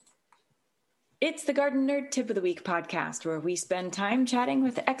It's the Garden Nerd Tip of the Week podcast, where we spend time chatting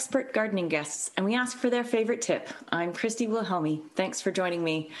with expert gardening guests and we ask for their favorite tip. I'm Christy Wilhelmy. Thanks for joining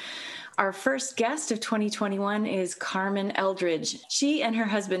me. Our first guest of 2021 is Carmen Eldridge. She and her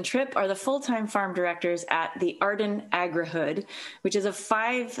husband Trip are the full-time farm directors at the Arden Agri-Hood, which is a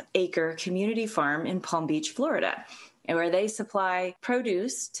 5-acre community farm in Palm Beach, Florida, and where they supply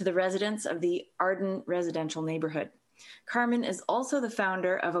produce to the residents of the Arden residential neighborhood. Carmen is also the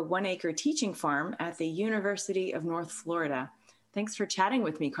founder of a 1-acre teaching farm at the University of North Florida. Thanks for chatting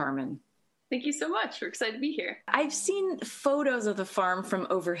with me, Carmen. Thank you so much. We're excited to be here. I've seen photos of the farm from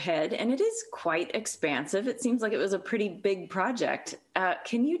overhead, and it is quite expansive. It seems like it was a pretty big project.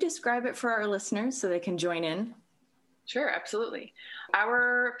 Can you describe it for our listeners so they can join in? Sure, absolutely.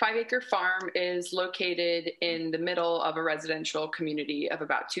 Our 5-acre farm is located in the middle of a residential community of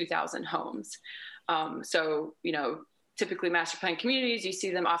about 2,000 homes. Typically master plan communities, you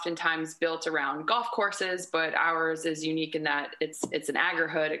see them oftentimes built around golf courses, but ours is unique in that it's an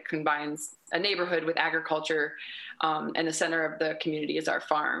agri-hood. It combines a neighborhood with agriculture, and the center of the community is our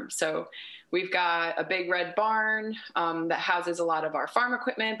farm. So we've got a big red barn that houses a lot of our farm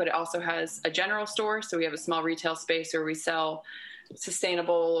equipment, but it also has a general store. So we have a small retail space where we sell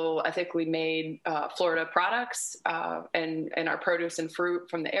sustainable, ethically made Florida products and our produce and fruit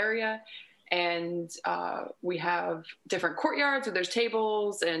from the area. And we have different courtyards where there's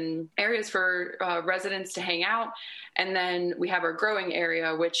tables and areas for residents to hang out. And then we have our growing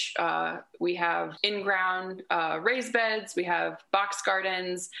area, which we have in-ground raised beds, we have box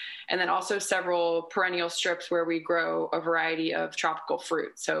gardens, and then also several perennial strips where we grow a variety of tropical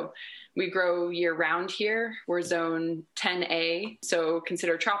fruit. So we grow year-round here. We're zone 10A, so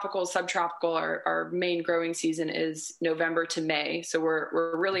consider tropical, subtropical. Our main growing season is November to May, so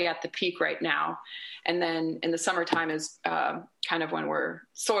we're really at the peak right now. And then in the summertime is kind of when we're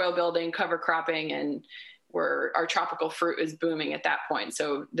soil building, cover cropping, and our tropical fruit is booming at that point.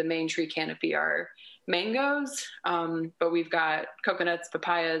 So the main tree canopy are mangoes, but we've got coconuts,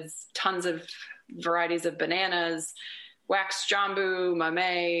 papayas, tons of varieties of bananas, wax jambu,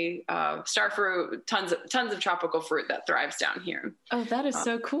 mamey, starfruit, tons of tropical fruit that thrives down here. Oh, that is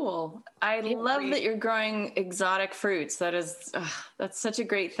so cool. I love that you're growing exotic fruits. That's such a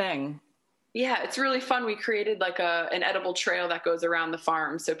great thing. Yeah, it's really fun. We created like an edible trail that goes around the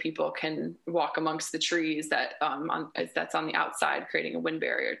farm so people can walk amongst the trees that's on the outside, creating a wind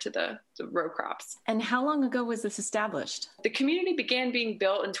barrier to the row crops. And how long ago was this established? The community began being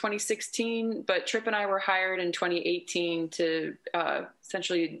built in 2016, but Trip and I were hired in 2018 to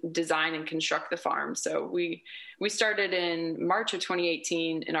essentially design and construct the farm. So we started in March of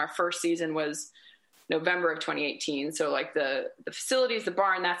 2018, and our first season was November of 2018. So like the facilities, the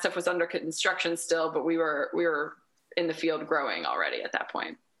barn, that stuff was under construction still, but we were in the field growing already at that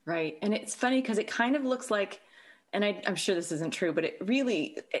point. Right. And it's funny because it kind of looks like, and I'm sure this isn't true, but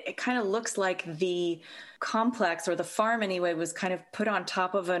it kind of looks like the complex, or the farm anyway, was kind of put on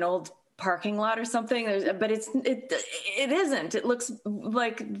top of an old parking lot or something. But it isn't. It looks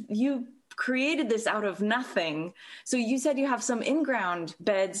like you created this out of nothing. So you said you have some in-ground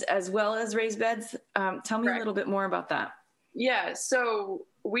beds as well as raised beds. Tell me a little bit more about that. Yeah. So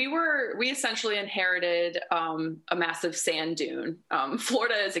we essentially inherited a massive sand dune.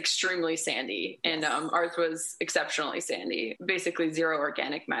 Florida is extremely sandy, and ours was exceptionally sandy, basically zero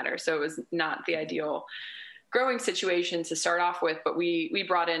organic matter. So it was not the ideal growing situation to start off with, but we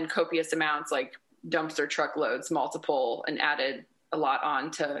brought in copious amounts, like dumpster truckloads, multiple, and added a lot on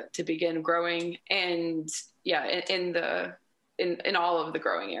to begin growing. And yeah, in all of the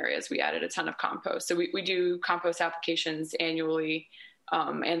growing areas, we added a ton of compost. So we do compost applications annually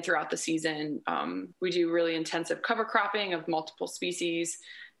and throughout the season. We do really intensive cover cropping of multiple species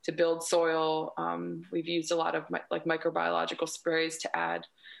to build soil. We've used a lot of microbiological sprays to add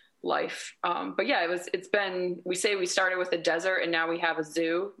life. But yeah, we say we started with a desert and now we have a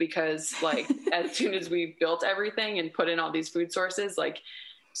zoo, because as soon as we built everything and put in all these food sources,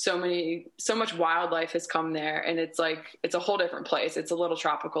 so much wildlife has come there, and it's a whole different place. It's a little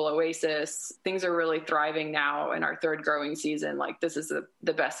tropical oasis. Things are really thriving now in our third growing season. This is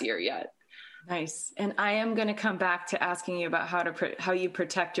the best year yet. Nice. And I am going to come back to asking you about how you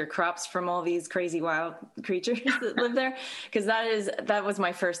protect your crops from all these crazy wild creatures that live there. Because that was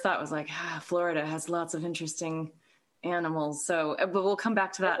my first thought, was Florida has lots of interesting animals. So, but we'll come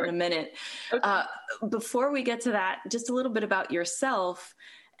back to that in a minute. Okay. Before we get to that, just a little bit about yourself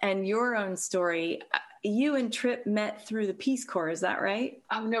and your own story. You and Trip met through the Peace Corps, is that right?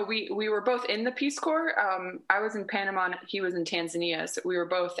 No, we were both in the Peace Corps. I was in Panama, he was in Tanzania. So we were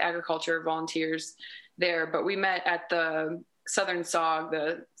both agriculture volunteers there, but we met at the Southern SOG,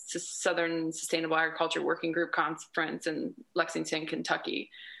 the Southern Sustainable Agriculture Working Group Conference in Lexington, Kentucky,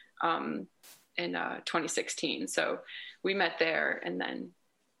 in 2016. So we met there and then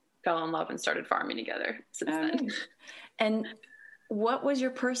fell in love and started farming together since then. And what was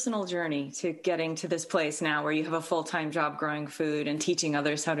your personal journey to getting to this place now where you have a full-time job growing food and teaching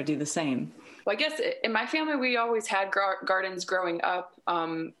others how to do the same? Well, I guess in my family, we always had gardens growing up.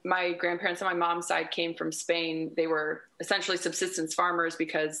 My grandparents on my mom's side came from Spain. They were essentially subsistence farmers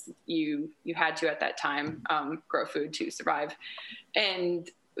because you had to, at that time, grow food to survive. And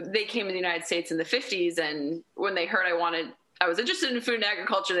they came to the United States in the 50s. And when they heard I was interested in food and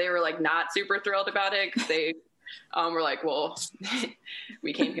agriculture, they were like not super thrilled about it because they were like, well,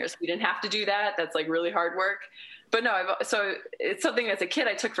 we came here, so we didn't have to do that. That's like really hard work. But no, so it's something as a kid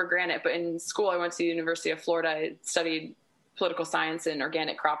I took for granted. But in school, I went to the University of Florida. I studied political science and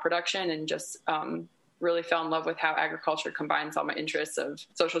organic crop production, and just really fell in love with how agriculture combines all my interests of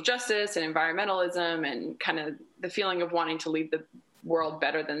social justice and environmentalism and kind of the feeling of wanting to leave the world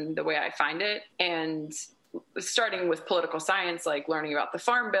better than the way I find it. And starting with political science, like learning about the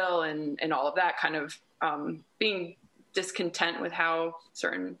Farm Bill and all of that, kind of being discontent with how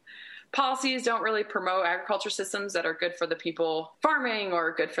certain policies don't really promote agriculture systems that are good for the people farming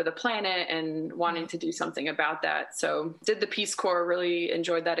or good for the planet, and wanting to do something about that. So did the Peace Corps, really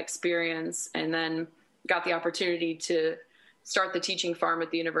enjoyed that experience, and then got the opportunity to start the teaching farm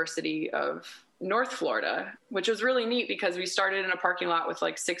at the University of North Florida, which was really neat because we started in a parking lot with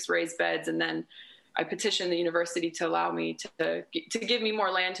like 6 raised beds, and then I petitioned the university to allow me to give me more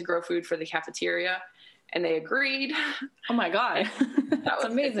land to grow food for the cafeteria. And they agreed. Oh my God. That's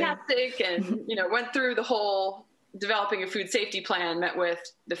amazing. Fantastic. And, went through the whole developing a food safety plan, met with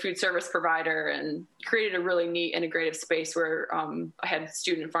the food service provider, and created a really neat integrative space where I had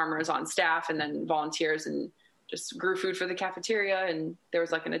student farmers on staff and then volunteers, and just grew food for the cafeteria. And there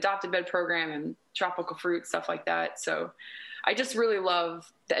was like an adopted bed program and tropical fruit, stuff like that. So I just really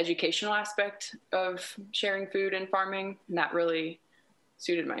love the educational aspect of sharing food and farming. And that really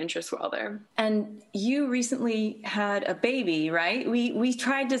suited my interests well there. And you recently had a baby, right? We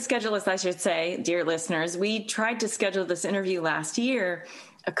tried to schedule this, I should say, dear listeners, we tried to schedule this interview last year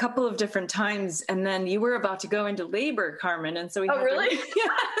a couple of different times, and then you were about to go into labor, Carmen. And so we really?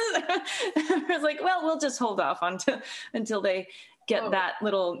 I was like, well, we'll just hold off until they get that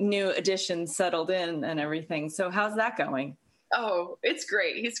little new addition settled in and everything. So how's that going? Oh, it's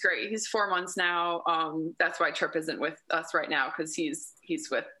great. He's great. He's 4 months now. That's why Trip isn't with us right now, because he's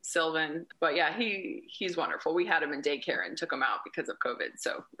with Sylvan. But yeah, he's wonderful. We had him in daycare and took him out because of COVID.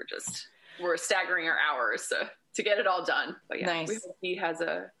 So we're staggering our hours to get it all done. But yeah, nice. We hope he has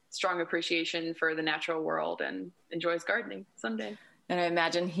a strong appreciation for the natural world and enjoys gardening someday. And I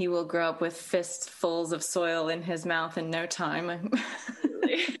imagine he will grow up with fistfuls of soil in his mouth in no time.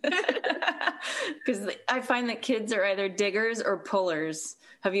 Because I find that kids are either diggers or pullers.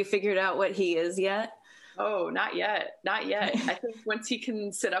 Have you figured out what he is yet? Oh, not yet. Not yet. I think once he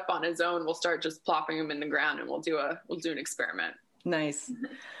can sit up on his own, we'll start just plopping him in the ground, and we'll do an experiment. Nice.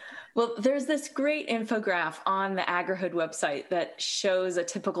 Well, there's this great infographic on the AgriHood website that shows a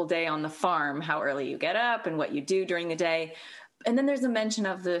typical day on the farm, how early you get up and what you do during the day. And then there's a mention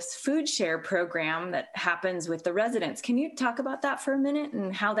of this food share program that happens with the residents. Can you talk about that for a minute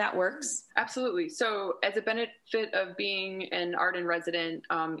and how that works? Absolutely. So as a benefit of being an Arden resident,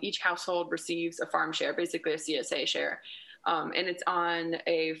 each household receives a farm share, basically a CSA share. And it's on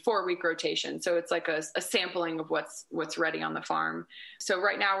a 4-week rotation. So it's like a sampling of what's ready on the farm. So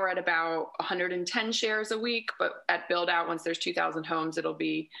right now we're at about 110 shares a week, but at build out, once there's 2,000 homes, it'll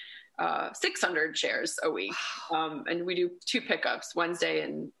be 600 shares a week. And we do 2 pickups, Wednesday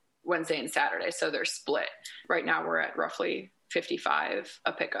and Saturday. So they're split. Right now we're at roughly 55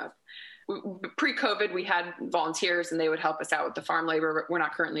 a pickup. Pre-COVID, we had volunteers and they would help us out with the farm labor. We're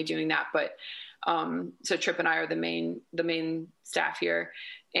not currently doing that, but so Trip and I are the main staff here.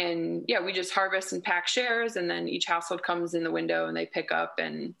 And yeah, we just harvest and pack shares, and then each household comes in the window and they pick up.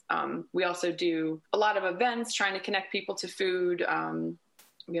 And we also do a lot of events trying to connect people to food.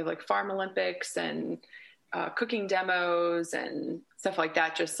 We have like Farm Olympics and cooking demos and stuff like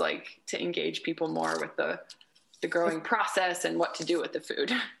that, just like to engage people more with the growing process and what to do with the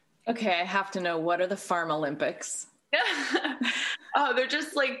food. Okay, I have to know, what are the Farm Olympics? Oh, they're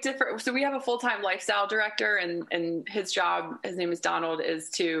just like different. So we have a full-time lifestyle director, and his job, his name is Donald, is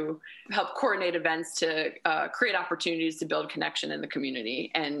to help coordinate events to create opportunities to build connection in the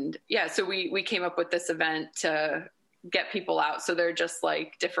community. And yeah, so we came up with this event to get people out. So they're just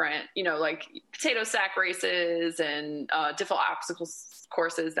like different, like potato sack races and different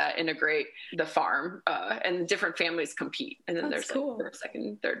courses that integrate the farm, and different families compete. And then That's there's cool. like first,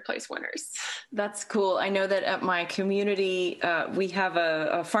 second, third place winners. That's cool. I know that at my community, we have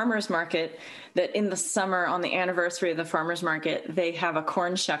a farmer's market that in the summer, on the anniversary of the farmer's market, they have a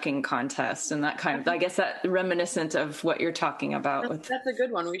corn shucking contest, and that kind of, I guess that reminiscent of what you're talking about. That's a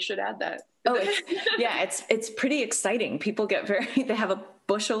good one. We should add that. Oh, it's pretty exciting. People get they have a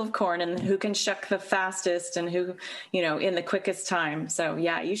bushel of corn and who can shuck the fastest and who, in the quickest time. So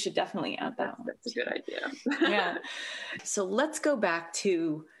yeah, you should definitely add that one. That's a good idea. Yeah. So let's go back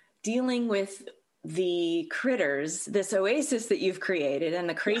to dealing with the critters, this oasis that you've created and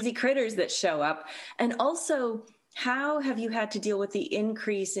the crazy critters that show up. And also, how have you had to deal with the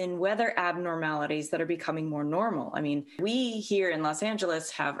increase in weather abnormalities that are becoming more normal? I mean, we here in Los Angeles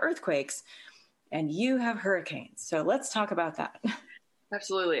have earthquakes and you have hurricanes. So let's talk about that.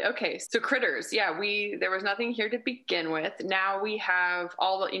 Absolutely. Okay. So critters. Yeah, there was nothing here to begin with. Now we have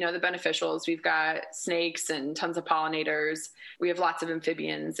all the, the beneficials. We've got snakes and tons of pollinators. We have lots of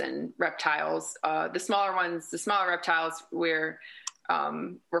amphibians and reptiles. The smaller ones, the smaller reptiles, we're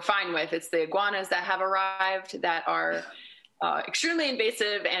fine with. It's the iguanas that have arrived that are extremely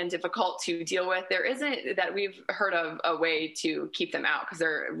invasive and difficult to deal with. There isn't, that we've heard of, a way to keep them out because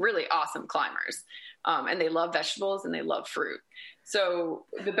they're really awesome climbers. And they love vegetables and they love fruit. So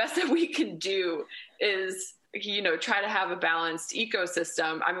the best that we can do is, try to have a balanced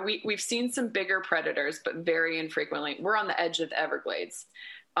ecosystem. I mean, we've seen some bigger predators, but very infrequently. We're on the edge of the Everglades.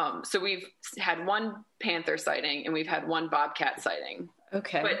 So we've had one panther sighting and we've had one bobcat sighting.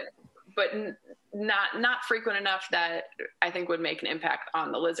 Okay. But not frequent enough that I think would make an impact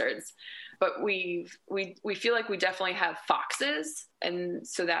on the lizards. But we feel like we definitely have foxes, and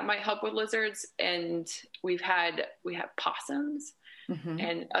so that might help with lizards. And we have possums. Mm-hmm.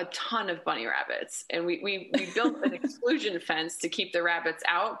 And a ton of bunny rabbits. And we built an exclusion fence to keep the rabbits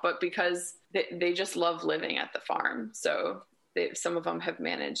out, but because they just love living at the farm. So some of them have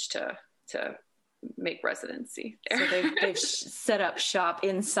managed to make residency there. So they've set up shop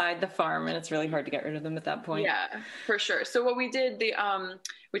inside the farm, and it's really hard to get rid of them at that point. Yeah, for sure. So what we did,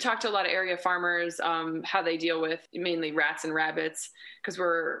 we talked to a lot of area farmers, how they deal with mainly rats and rabbits, because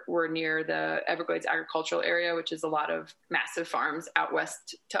we're near the Everglades agricultural area, which is a lot of massive farms out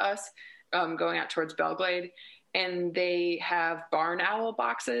west to us, going out towards Belglade, and they have barn owl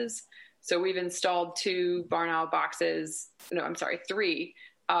boxes. So we've installed 3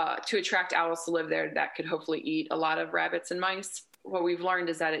 to attract owls to live there that could hopefully eat a lot of rabbits and mice. What we've learned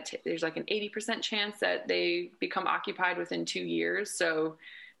is that there's like an 80% chance that they become occupied within 2 years. So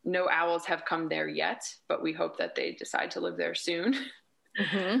no owls have come there yet, but we hope that they decide to live there soon.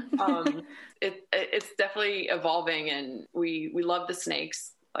 Mm-hmm. It's definitely evolving, and we love the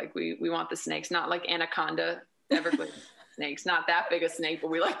snakes. Like we want the snakes, not like anaconda, Everglades snakes, not that big a snake, but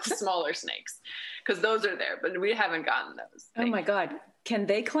we like the smaller snakes because those are there, but we haven't gotten those. Oh my God. Can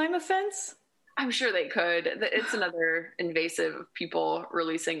they climb a fence? I'm sure they could. It's another invasive people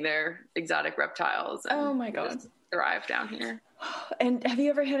releasing their exotic reptiles. Oh my God. Thrive down here. And have you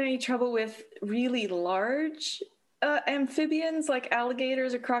ever had any trouble with really large amphibians like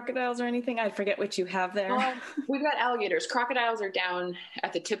alligators or crocodiles or anything? I forget what you have there. We've got alligators. Crocodiles are down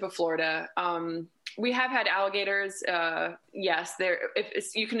at the tip of Florida. We have had alligators. Yes,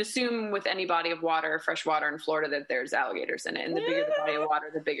 you can assume with any body of water, fresh water in Florida, that there's alligators in it. And the bigger the body of water,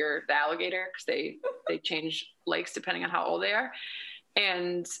 the bigger the alligator, because they change lakes depending on how old they are.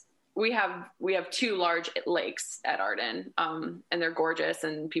 And we have 2 large lakes at Arden, and they're gorgeous,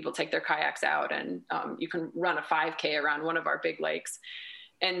 and people take their kayaks out, and you can run a 5K around one of our big lakes,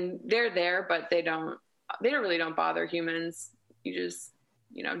 and they're there, but they really don't bother humans. You just,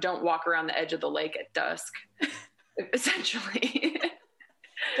 don't walk around the edge of the lake at dusk, essentially.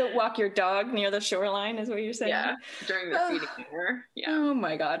 Don't walk your dog near the shoreline is what you're saying? Yeah, during the feeding hour. Yeah. Oh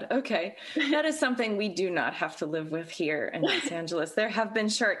my God. Okay. That is something we do not have to live with here in Los Angeles. There have been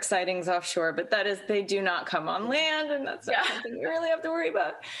shark sightings offshore, but they do not come on land, and that's not something we really have to worry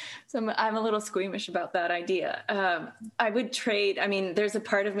about. So I'm a little squeamish about that idea. I would trade. I mean, there's a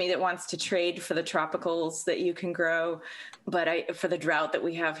part of me that wants to trade for the tropicals that you can grow, but for the drought that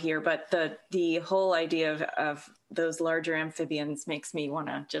we have here. But the whole idea of those larger amphibians makes me want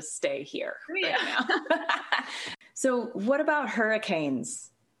to just stay here right now. So what about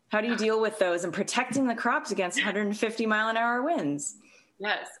hurricanes? How do you deal with those and protecting the crops against 150 mile an hour winds?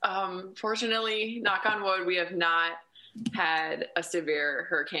 Yes. Fortunately, knock on wood, we have not had a severe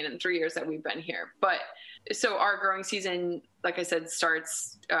hurricane in the 3 years that we've been here. But so our growing season like I said,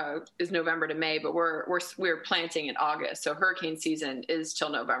 starts is November to May, but we're planting in August. So hurricane season is till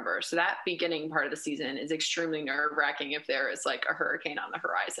November. So that beginning part of the season is extremely nerve wracking if there is like a hurricane on the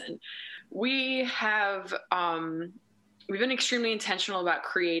horizon. We have, we've been extremely intentional about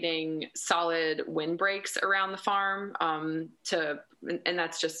creating solid windbreaks around the farm, and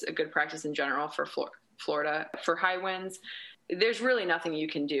that's just a good practice in general for Florida. For high winds, there's really nothing you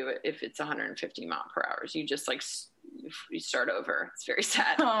can do if it's 150 mile per hour. You just like, you start over. It's very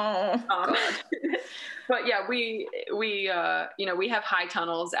sad. But yeah, we have high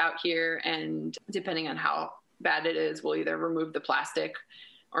tunnels out here, and depending on how bad it is, we'll either remove the plastic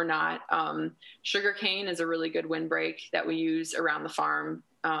or not. Sugarcane is a really good windbreak that we use around the farm.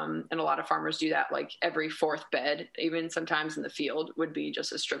 And a lot of farmers do that, like every fourth bed, even sometimes in the field, would be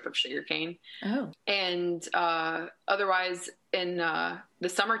just a strip of sugarcane. Oh. And otherwise in the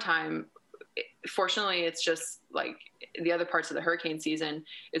summertime, fortunately, it's just like the other parts of the hurricane season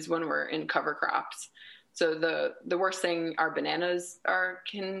is when we're in cover crops. So the worst thing, our bananas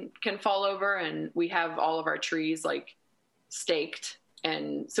can fall over, and we have all of our trees like staked.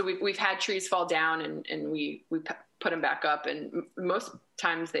 And so we've had trees fall down, and we put them back up, and most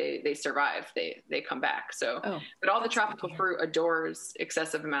times they survive. They come back. So, but all the tropical fruit adores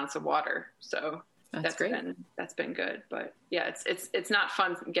excessive amounts of water. So that's great. That's been good. But yeah, it's not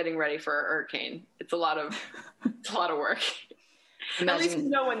fun getting ready for a hurricane. It's a lot of work. At least you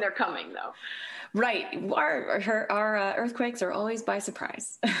know when they're coming, though. Right. Our earthquakes are always by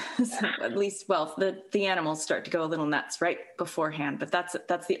surprise. So at least, well, the animals start to go a little nuts right beforehand, but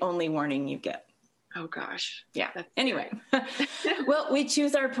that's the only warning you get. Oh gosh. Yeah. Anyway, well, we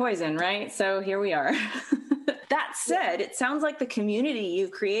choose our poison, right? So here we are. That said, it sounds like the community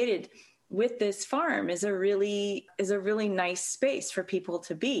you've created with this farm is a really nice space for people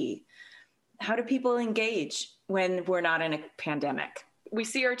to be. How do people engage when we're not in a pandemic? We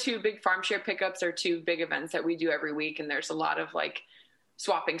see our two big farm share pickups are two big events that we do every week. And there's a lot of like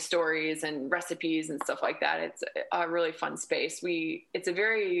swapping stories and recipes and stuff like that. It's a really fun space. It's a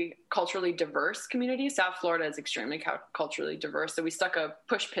very culturally diverse community. South Florida is extremely culturally diverse. So we stuck a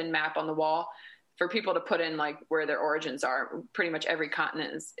push pin map on the wall for people to put in like where their origins are. Pretty much every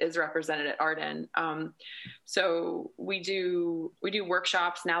continent is represented at Arden. So we do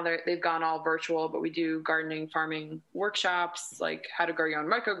workshops. Now they've gone all virtual, but we do gardening, farming workshops, like how to grow your own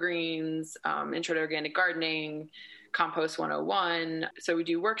microgreens, intro to organic gardening, compost 101. So we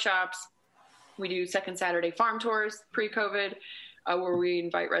do workshops. We do second Saturday farm tours pre-COVID, where we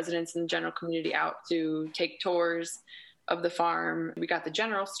invite residents and the general community out to take tours of the farm. We got the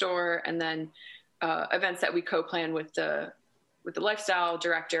general store, and then events that we co-plan with the lifestyle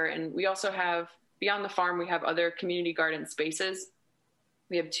director. And we also have, beyond the farm, we have other community garden spaces.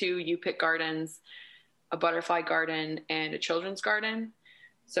 We have 2 U-Pick gardens, a butterfly garden, and a children's garden.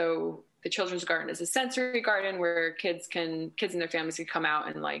 So the children's garden is a sensory garden where kids and their families can come out,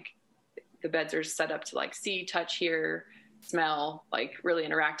 and like the beds are set up to like see, touch, hear, smell, like really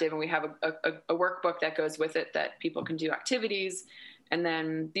interactive. And we have a workbook that goes with it that people can do activities. And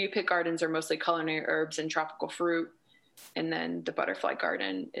then the U-Pick gardens are mostly culinary herbs and tropical fruit. And then the butterfly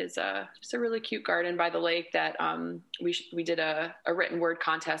garden is just a really cute garden by the lake that we did a written word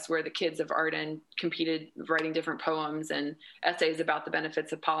contest where the kids of Arden competed writing different poems and essays about the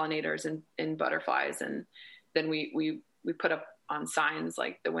benefits of pollinators and butterflies. And then we put up on signs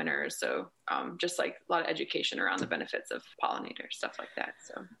like the winners. So just like a lot of education around the benefits of pollinators, stuff like that.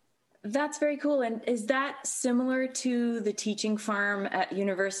 So that's very cool. And is that similar to the teaching farm at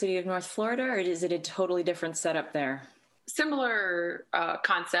University of North Florida, or is it a totally different setup there? Similar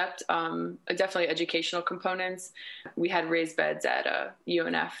concept, definitely educational components. We had raised beds at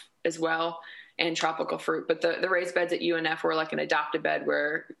UNF as well, and tropical fruit. But the raised beds at UNF were like an adopted bed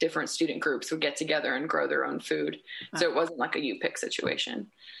where different student groups would get together and grow their own food. So it wasn't like a U-Pick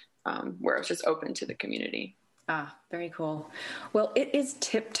situation where it was just open to the community. Ah, very cool. Well, it is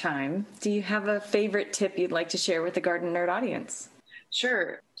tip time. Do you have a favorite tip you'd like to share with the Garden Nerd audience?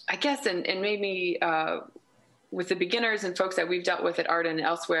 Sure. I guess, and maybe with the beginners and folks that we've dealt with at Arden and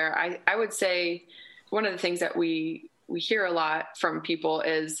elsewhere, I would say one of the things that we hear a lot from people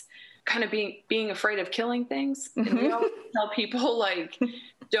is kind of being afraid of killing things. And we always tell people, like,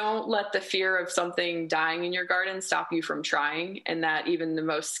 don't let the fear of something dying in your garden stop you from trying. And that even the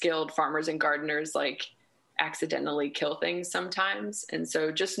most skilled farmers and gardeners, like, accidentally kill things sometimes. And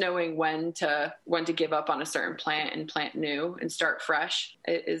so just knowing when to give up on a certain plant and plant new and start fresh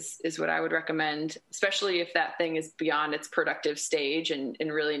is what I would recommend, especially if that thing is beyond its productive stage and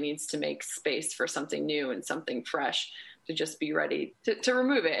really needs to make space for something new and something fresh. to just be ready to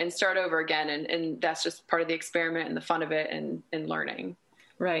remove it and start over again. And that's just part of the experiment and the fun of it and learning.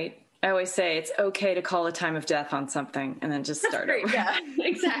 Right. I always say it's okay to call a time of death on something and then just start over. Yeah,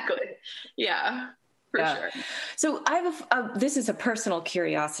 exactly. Yeah, for sure. So I have this is a personal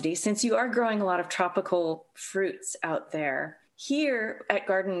curiosity. Since you are growing a lot of tropical fruits out there, here at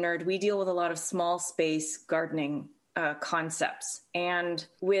Garden Nerd, we deal with a lot of small space gardening concepts. And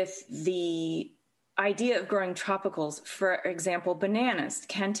with the idea of growing tropicals, for example, bananas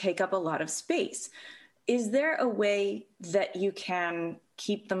can take up a lot of space. Is there a way that you can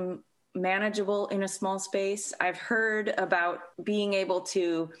keep them manageable in a small space? I've heard about being able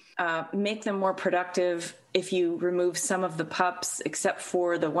to make them more productive if you remove some of the pups, except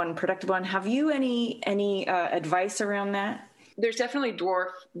for the one productive one. Have you any advice around that? There's definitely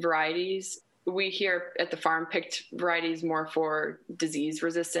dwarf varieties. We here at the farm picked varieties more for disease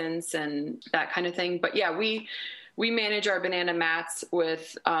resistance and that kind of thing. But yeah, we manage our banana mats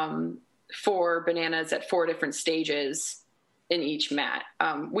with 4 bananas at 4 different stages in each mat.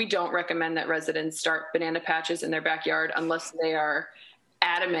 We don't recommend that residents start banana patches in their backyard unless they are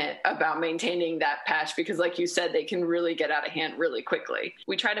adamant about maintaining that patch, because like you said, they can really get out of hand really quickly.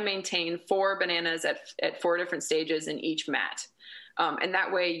 We try to maintain 4 bananas at 4 different stages in each mat. And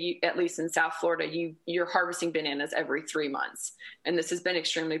that way, at least in South Florida, you're harvesting bananas every 3 months. And this has been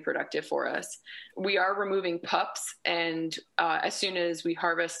extremely productive for us. We are removing pups. And as soon as we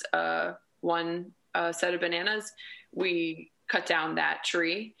harvest one set of bananas, we cut down that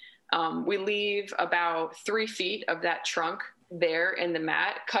tree. We leave about 3 feet of that trunk there in the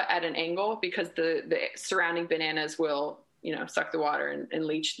mat, cut at an angle, because the surrounding bananas will, suck the water and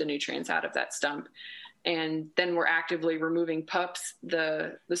leach the nutrients out of that stump. And then we're actively removing pups.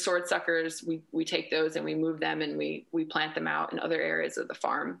 The sword suckers, we take those and we move them and we plant them out in other areas of the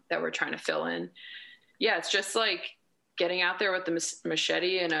farm that we're trying to fill in. Yeah, it's just like getting out there with the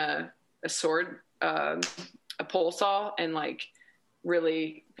machete and a sword, a pole saw, and like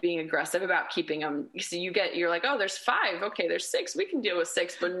really being aggressive about keeping them. So you're like, oh, there's 5. Okay, there's 6. We can deal with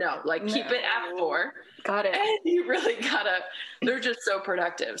 6, but no, keep it at 4. Got it. And you really they're just so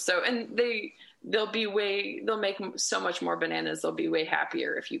productive. So, and they'll make so much more bananas. They'll be way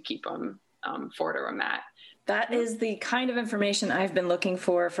happier if you keep them for a mat. That is the kind of information I've been looking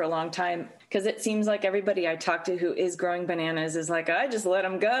for a long time, because it seems like everybody I talk to who is growing bananas is like, I just let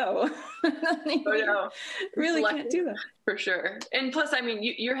them go. Really can't do that. For sure. And plus, I mean,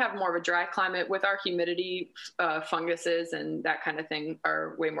 you have more of a dry climate. With our humidity, funguses and that kind of thing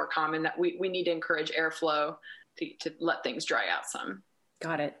are way more common. That we need to encourage airflow to let things dry out some.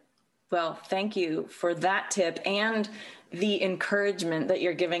 Got it. Well, thank you for that tip and the encouragement that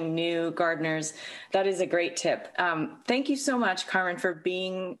you're giving new gardeners. That is a great tip. Thank you so much, Carmen, for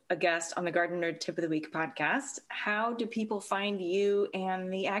being a guest on the Garden Nerd Tip of the Week podcast. How do people find you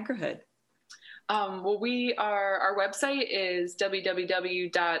and the AgriHood? Well, our website is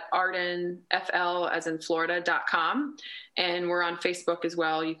www.ardenfl.com, and we're on Facebook as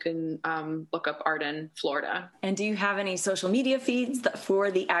well. You can look up Arden, Florida. And do you have any social media feeds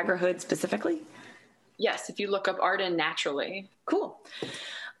for the AgriHood specifically? Yes, if you look up Arden Naturally. Cool.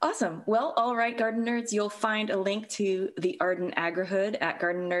 Awesome. Well, all right, Garden Nerds, you'll find a link to the Arden AgriHood at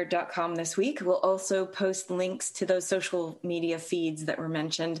gardennerd.com this week. We'll also post links to those social media feeds that were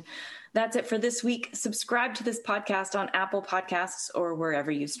mentioned. That's it for this week. Subscribe to this podcast on Apple Podcasts or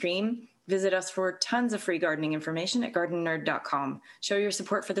wherever you stream. Visit us for tons of free gardening information at gardennerd.com. Show your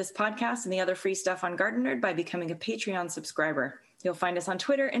support for this podcast and the other free stuff on Garden Nerd by becoming a Patreon subscriber. You'll find us on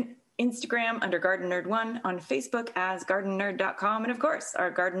Twitter and Instagram under Garden Nerd 1, on Facebook as gardennerd.com, and of course,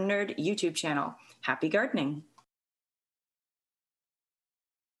 our Garden Nerd YouTube channel. Happy gardening.